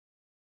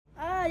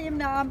I am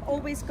now. I'm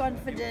always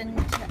confident.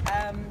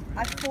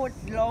 I fought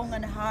long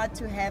and hard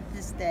to have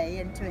this day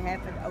and to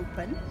have it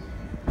open.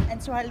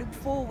 And so I look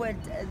forward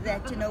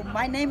that, you know,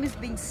 my name is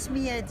being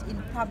smeared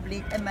in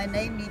public and my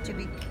name needs to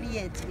be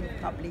cleared in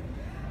public.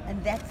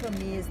 And that for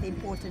me is the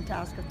important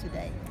task of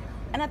today.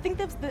 And I think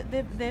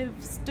they've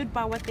stood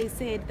by what they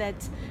said,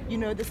 that, you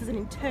know, this is an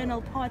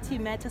internal party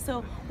matter.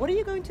 So what are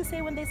you going to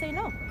say when they say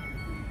no?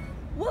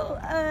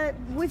 Well,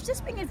 we've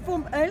just been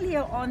informed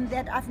earlier on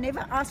that I've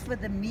never asked for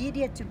the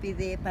media to be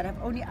there, but I've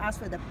only asked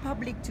for the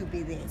public to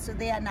be there. So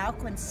they are now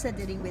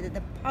considering whether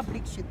the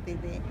public should be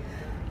there.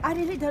 I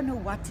really don't know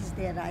what is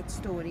their right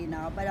story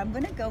now, but I'm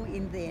going to go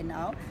in there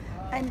now.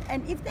 And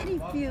if they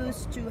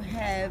refuse to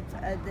have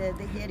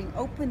the hearing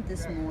opened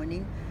this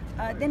morning,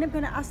 then I'm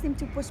going to ask them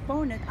to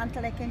postpone it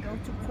until I can go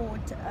to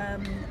court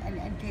and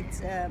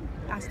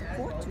ask the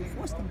court to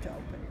force them to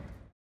open.